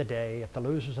the end of the day, if the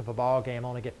losers of a ball game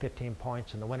only get 15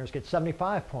 points and the winners get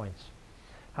 75 points,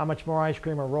 how much more ice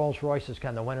cream or Rolls Royces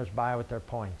can the winners buy with their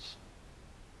points?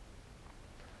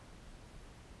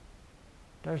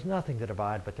 There's nothing to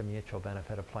divide but the mutual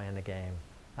benefit of playing the game,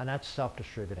 and that's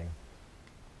self-distributing.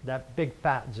 That big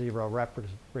fat zero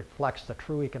reflects the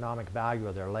true economic value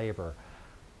of their labor,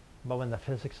 but when the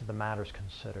physics of the matter is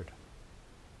considered.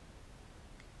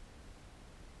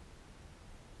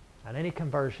 And any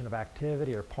conversion of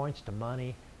activity or points to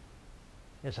money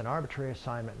is an arbitrary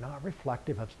assignment, not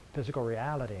reflective of physical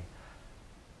reality.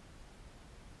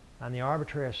 And the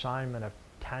arbitrary assignment of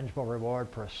tangible reward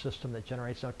for a system that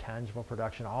generates no tangible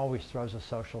production always throws a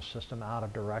social system out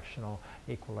of directional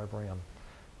equilibrium.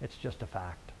 It's just a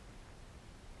fact.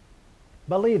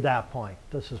 But leave that point.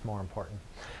 This is more important.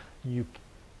 You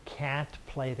can't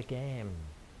play the game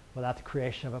without the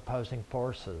creation of opposing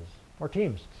forces. or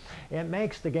teams. It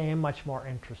makes the game much more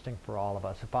interesting for all of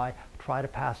us. If I try to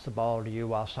pass the ball to you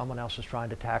while someone else is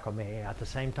trying to tackle me, at the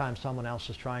same time someone else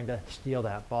is trying to steal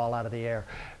that ball out of the air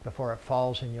before it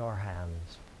falls in your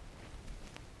hands.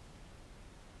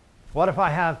 What if I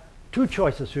have two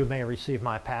choices who may receive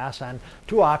my pass and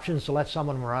two options to let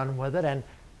someone run with it, and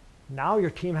now your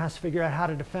team has to figure out how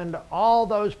to defend all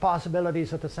those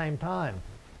possibilities at the same time?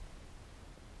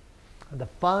 The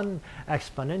fun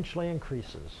exponentially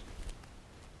increases.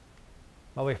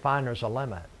 But we find there's a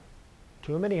limit.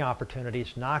 Too many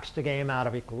opportunities knocks the game out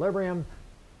of equilibrium,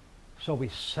 so we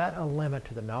set a limit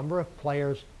to the number of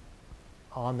players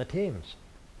on the teams.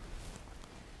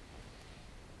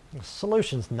 The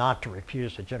solution is not to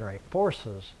refuse to generate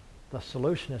forces. The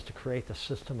solution is to create the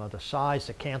system of the size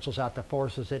that cancels out the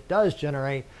forces it does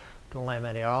generate, to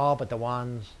eliminate all but the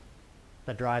ones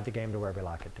that drive the game to where we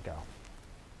like it to go.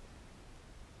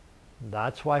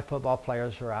 That's why football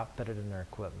players are outfitted in their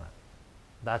equipment.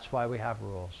 That's why we have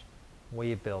rules.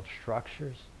 We build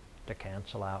structures to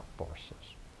cancel out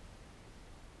forces.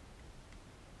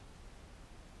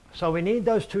 So we need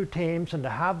those two teams, and to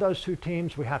have those two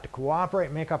teams, we have to cooperate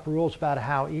and make up rules about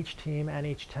how each team and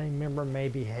each team member may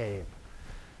behave.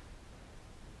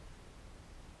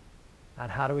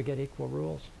 And how do we get equal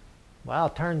rules? Well,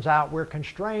 it turns out we're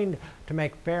constrained to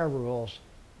make fair rules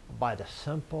by the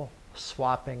simple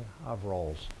swapping of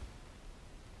roles.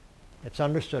 It's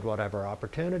understood whatever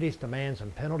opportunities, demands,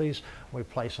 and penalties we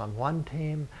place on one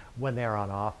team when they're on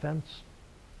offense,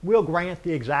 we'll grant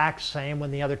the exact same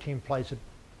when the other team plays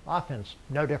offense.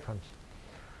 No difference.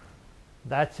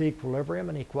 That's equilibrium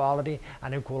and equality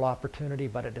and equal opportunity,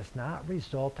 but it does not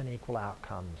result in equal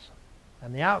outcomes.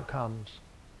 And the outcomes,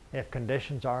 if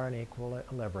conditions are in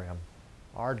equilibrium,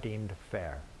 are deemed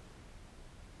fair.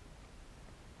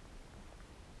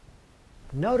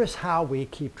 Notice how we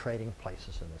keep trading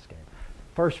places in this game.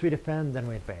 First we defend, then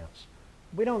we advance.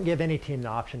 We don't give any team the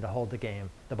option to hold the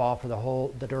ball for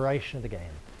the duration of the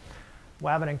game. We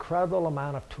have an incredible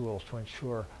amount of tools to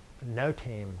ensure no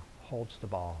team holds the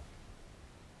ball.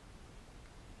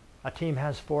 A team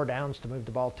has 4 downs to move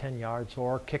the ball 10 yards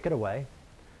or kick it away.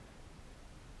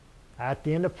 At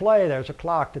the end of play, there's a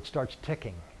clock that starts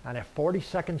ticking. And if 40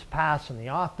 seconds pass and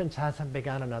the offense hasn't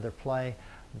begun another play,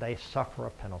 they suffer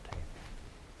a penalty.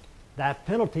 That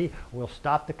penalty will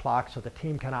stop the clock so the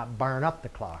team cannot burn up the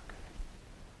clock.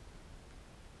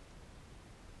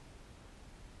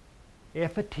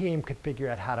 If a team could figure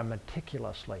out how to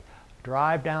meticulously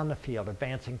drive down the field,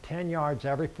 advancing 10 yards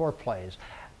every 4 plays,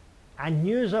 and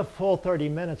use a full 30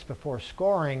 minutes before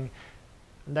scoring,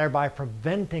 thereby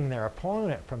preventing their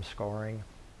opponent from scoring,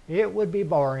 it would be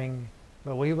boring,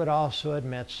 but we would also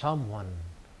admit someone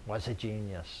was a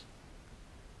genius.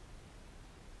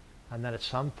 And then at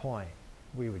some point,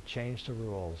 we would change the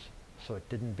rules so it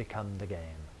didn't become the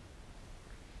game.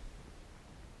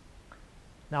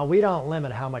 Now, we don't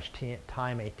limit how much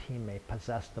time a team may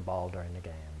possess the ball during the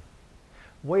game.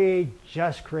 We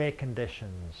just create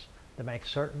conditions to make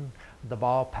certain the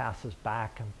ball passes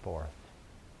back and forth.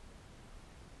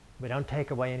 We don't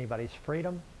take away anybody's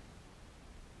freedom.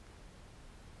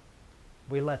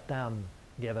 We let them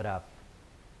give it up.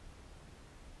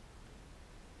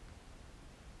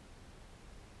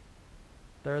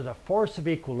 There is a force of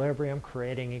equilibrium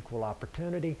creating equal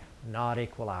opportunity, not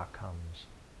equal outcomes.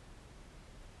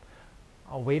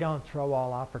 We don't throw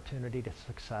all opportunity to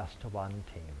success to one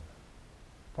team.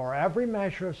 For every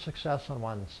measure of success on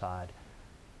one side,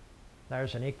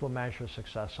 there's an equal measure of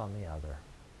success on the other.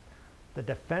 The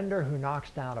defender who knocks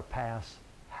down a pass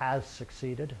has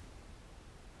succeeded.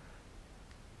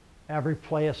 Every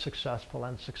play is successful,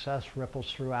 and success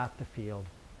ripples throughout the field,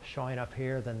 showing up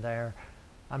here, then there,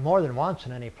 and more than once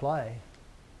in any play.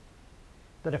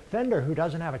 The defender who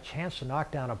doesn't have a chance to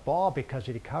knock down a ball because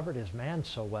he covered his man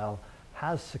so well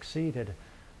has succeeded,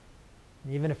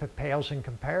 even if it pales in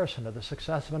comparison to the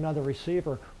success of another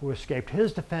receiver who escaped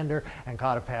his defender and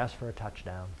caught a pass for a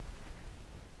touchdown.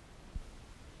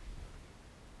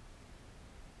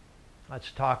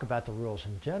 Let's talk about the rules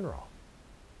in general.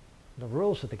 The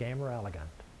rules of the game are elegant.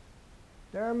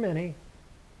 There are many,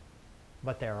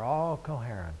 but they're all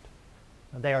coherent.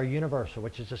 They are universal,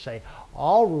 which is to say,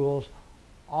 all rules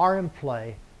are in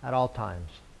play at all times.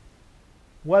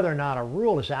 Whether or not a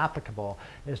rule is applicable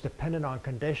is dependent on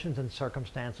conditions and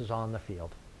circumstances on the field.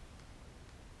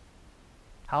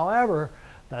 However,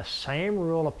 the same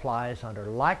rule applies under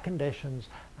like conditions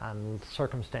and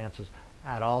circumstances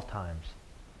at all times.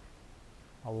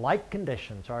 Like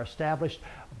conditions are established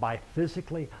by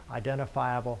physically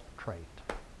identifiable trait.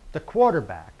 The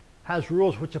quarterback has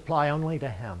rules which apply only to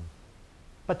him,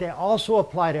 but they also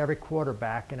apply to every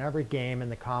quarterback in every game in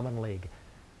the common league.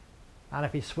 And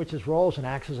if he switches roles and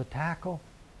acts as a tackle,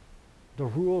 the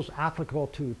rules applicable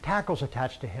to tackles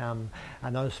attached to him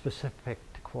and those specific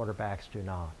to quarterbacks do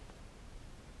not.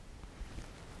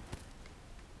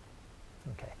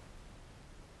 Okay.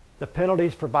 The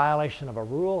penalties for violation of a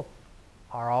rule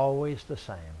are always the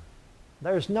same.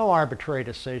 There's no arbitrary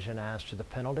decision as to the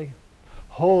penalty.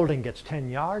 Holding gets 10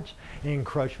 yards,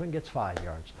 encroachment gets 5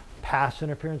 yards. Pass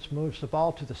interference moves the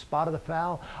ball to the spot of the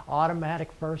foul,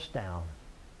 automatic first down.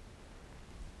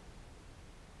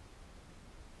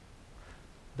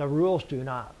 The rules do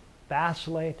not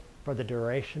vacillate for the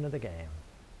duration of the game.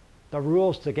 The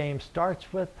rules the game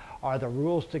starts with are the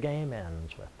rules the game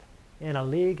ends with. In a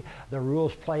league, the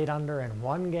rules played under in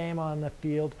one game on the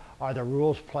field are the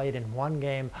rules played in one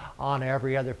game on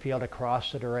every other field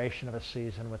across the duration of a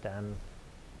season within.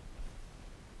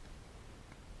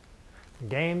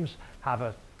 Games have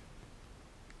a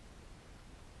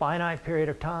finite period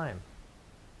of time.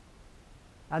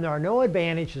 And there are no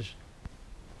advantages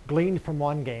gleaned from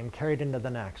one game carried into the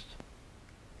next,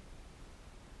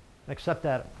 except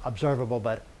that observable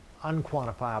but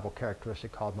unquantifiable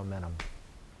characteristic called momentum.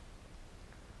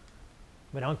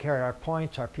 We don't carry our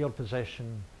points, our field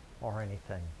position, or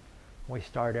anything. We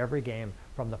start every game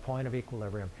from the point of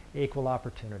equilibrium, equal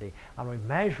opportunity, and we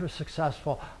measure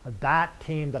successful that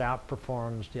team that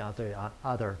outperforms the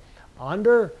other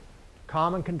under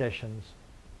common conditions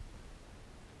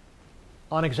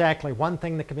on exactly one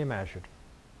thing that can be measured: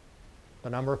 the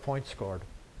number of points scored.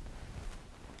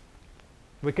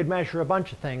 We could measure a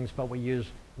bunch of things, but we use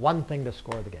one thing to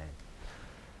score the game.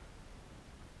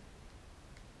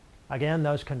 Again,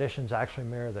 those conditions actually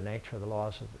mirror the nature of the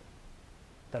laws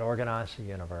that organize the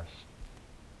universe.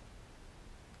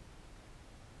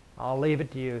 I'll leave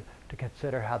it to you to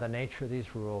consider how the nature of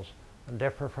these rules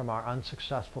differ from our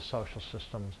unsuccessful social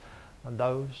systems and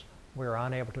those we are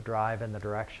unable to drive in the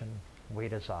direction we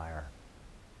desire.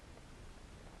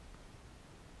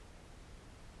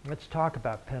 Let's talk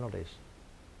about penalties.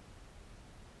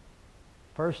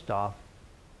 First off,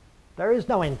 there is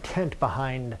no intent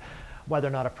behind whether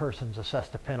or not a person's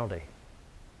assessed a penalty.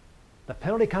 The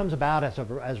penalty comes about as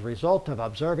a result of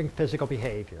observing physical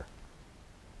behavior,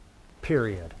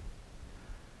 period.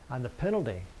 And the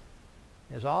penalty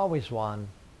is always one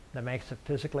that makes it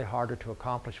physically harder to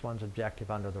accomplish one's objective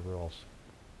under the rules.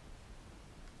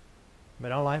 We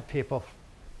don't like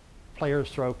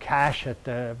players throw cash at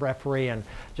the referee and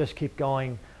just keep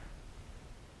going,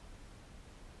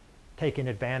 taking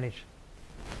advantage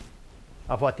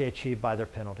of what they achieved by their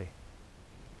penalty.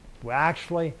 We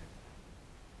actually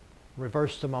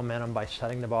reverse the momentum by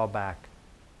setting the ball back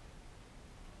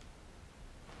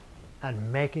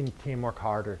and making the team work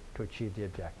harder to achieve the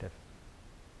objective.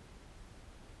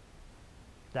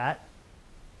 That,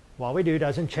 what we do,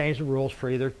 doesn't change the rules for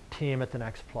either team at the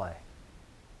next play.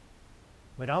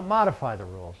 We don't modify the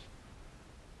rules.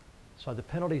 So the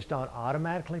penalties don't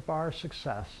automatically bar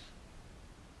success,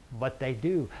 but they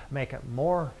do make it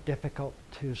more difficult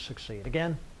to succeed.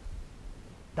 Again,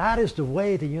 that is the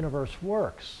way the universe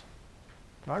works.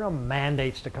 There are no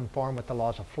mandates to conform with the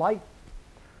laws of flight.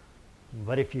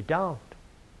 But if you don't,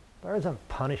 there isn't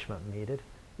punishment needed.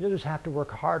 You just have to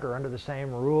work harder under the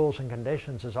same rules and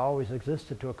conditions as always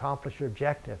existed to accomplish your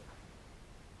objective.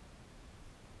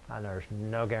 And there's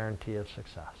no guarantee of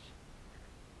success.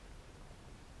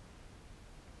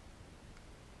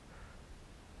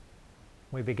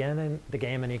 We begin the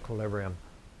game in equilibrium,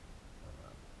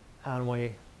 and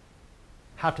we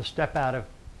have to step out of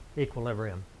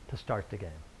equilibrium to start the game.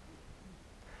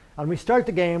 And we start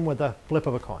the game with a flip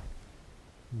of a coin.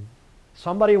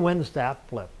 Somebody wins that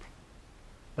flip,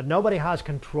 but nobody has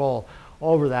control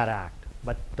over that act.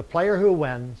 But the player who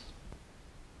wins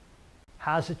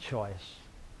has a choice.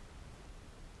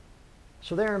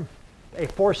 So they're a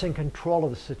force in control of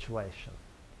the situation.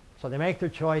 So they make their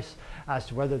choice as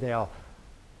to whether they'll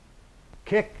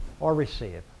kick or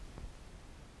receive.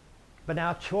 But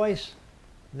now choice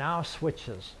now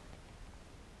switches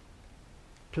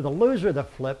to the loser of the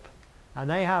flip, and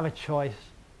they have a choice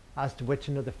as to which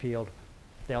end of the field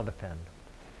they'll defend.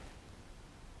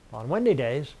 On windy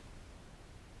days,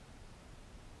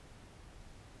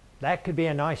 that could be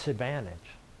a nice advantage,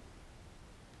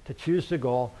 to choose the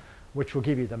goal which will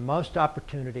give you the most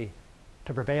opportunity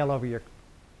to prevail over your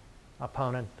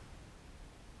opponent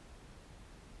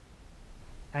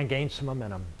and gain some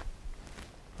momentum.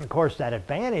 Of course, that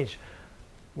advantage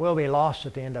will be lost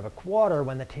at the end of a quarter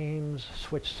when the teams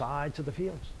switch sides of the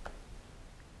fields.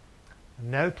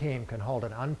 No team can hold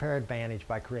an unfair advantage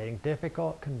by creating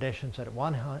difficult conditions at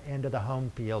one end of the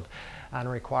home field and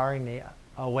requiring the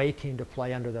away team to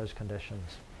play under those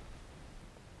conditions.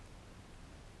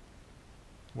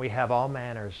 We have all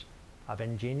manners of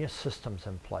ingenious systems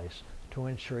in place to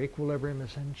ensure equilibrium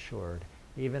is ensured,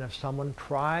 even if someone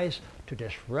tries to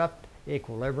disrupt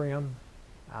equilibrium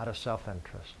out of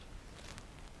self-interest.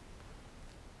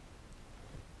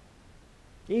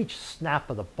 Each snap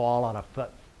of the ball on a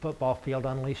football field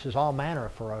unleashes all manner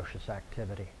of ferocious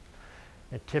activity.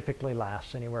 It typically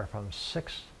lasts anywhere from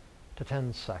 6 to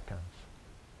 10 seconds.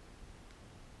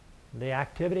 The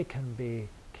activity can be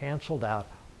canceled out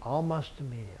almost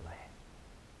immediately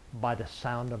by the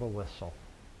sound of a whistle.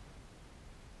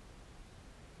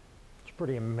 It's a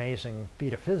pretty amazing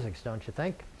feat of physics, don't you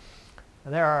think?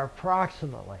 There are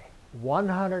approximately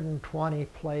 120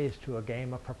 plays to a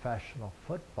game of professional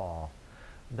football.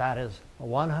 That is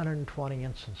 120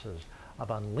 instances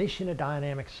of unleashing a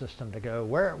dynamic system to go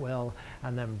where it will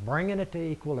and then bringing it to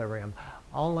equilibrium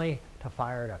only to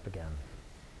fire it up again.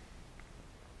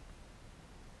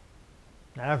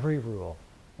 Every rule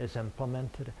is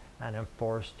implemented and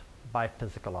enforced by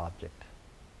physical object.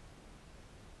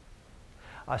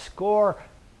 A score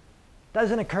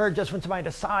doesn't occur just when somebody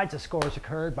decides a score has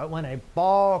occurred, but when a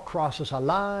ball crosses a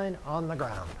line on the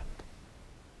ground.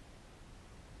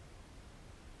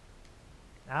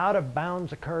 Out of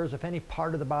bounds occurs if any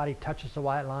part of the body touches the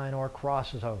white line or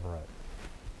crosses over it.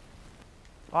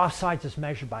 Offsides is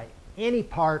measured by any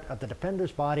part of the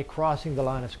defender's body crossing the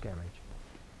line of scrimmage.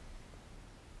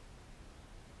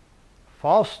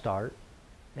 False start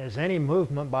is any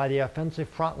movement by the offensive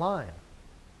front line.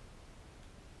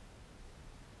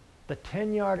 The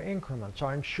 10-yard increments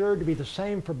are ensured to be the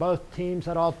same for both teams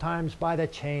at all times by the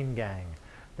chain gang.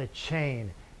 The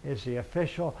chain is the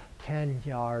official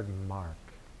 10-yard mark.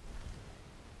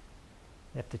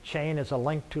 If the chain is a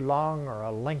link too long or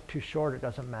a link too short, it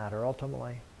doesn't matter.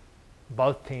 Ultimately,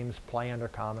 both teams play under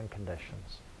common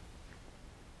conditions.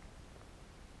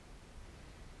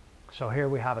 So here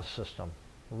we have a system,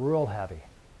 rule heavy,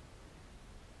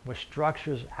 with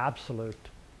structures absolute.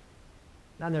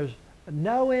 And there's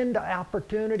no end to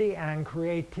opportunity and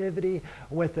creativity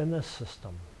within the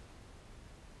system.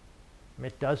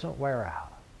 It doesn't wear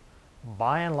out.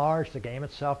 By and large, the game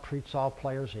itself treats all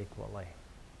players equally.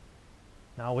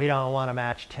 Now, we don't want to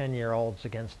match 10-year-olds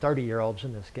against 30-year-olds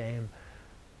in this game,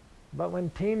 but when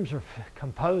teams are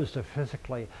composed of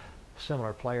physically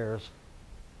similar players,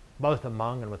 both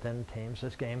among and within teams,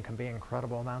 this game can be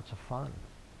incredible amounts of fun.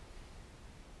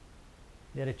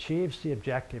 It achieves the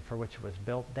objective for which it was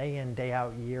built day in, day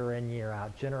out, year in, year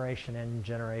out, generation in,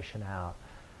 generation out.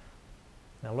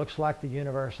 It looks like the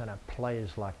universe and it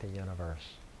plays like the universe.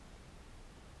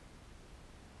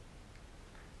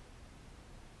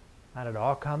 And it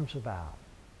all comes about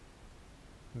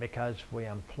because we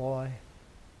employ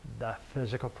the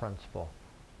physical principle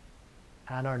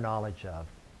and our knowledge of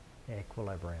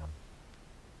equilibrium.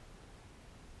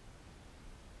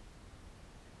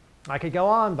 I could go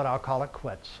on, but I'll call it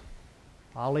quits.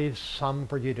 I'll leave some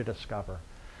for you to discover.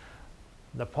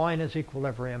 The point is,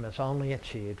 equilibrium is only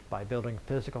achieved by building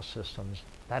physical systems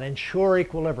that ensure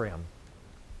equilibrium.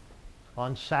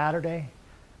 On Saturday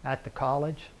at the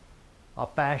college, I'll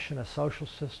fashion a social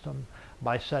system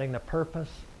by setting the purpose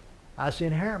as the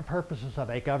inherent purposes of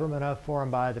a government of, for,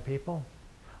 and by the people: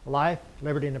 life,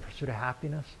 liberty, and the pursuit of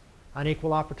happiness, and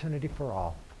equal opportunity for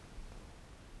all.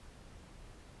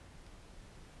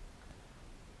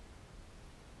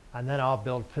 And then I'll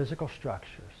build physical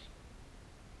structures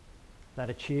that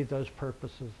achieve those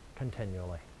purposes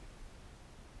continually.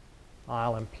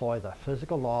 I'll employ the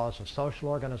physical laws of social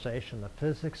organization, the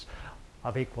physics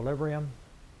of equilibrium,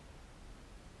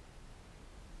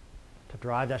 to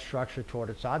drive that structure toward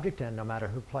its object end, no matter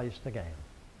who plays the game.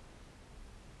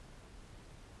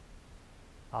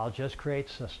 I'll just create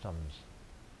systems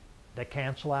that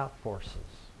cancel out forces.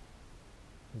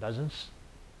 It doesn't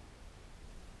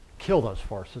kill those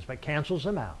forces, but cancels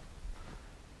them out.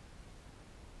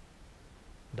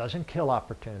 Doesn't kill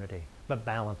opportunity, but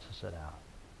balances it out.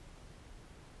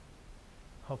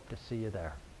 Hope to see you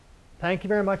there. Thank you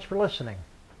very much for listening.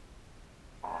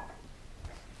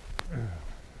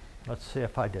 Let's see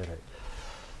if I did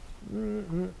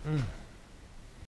it.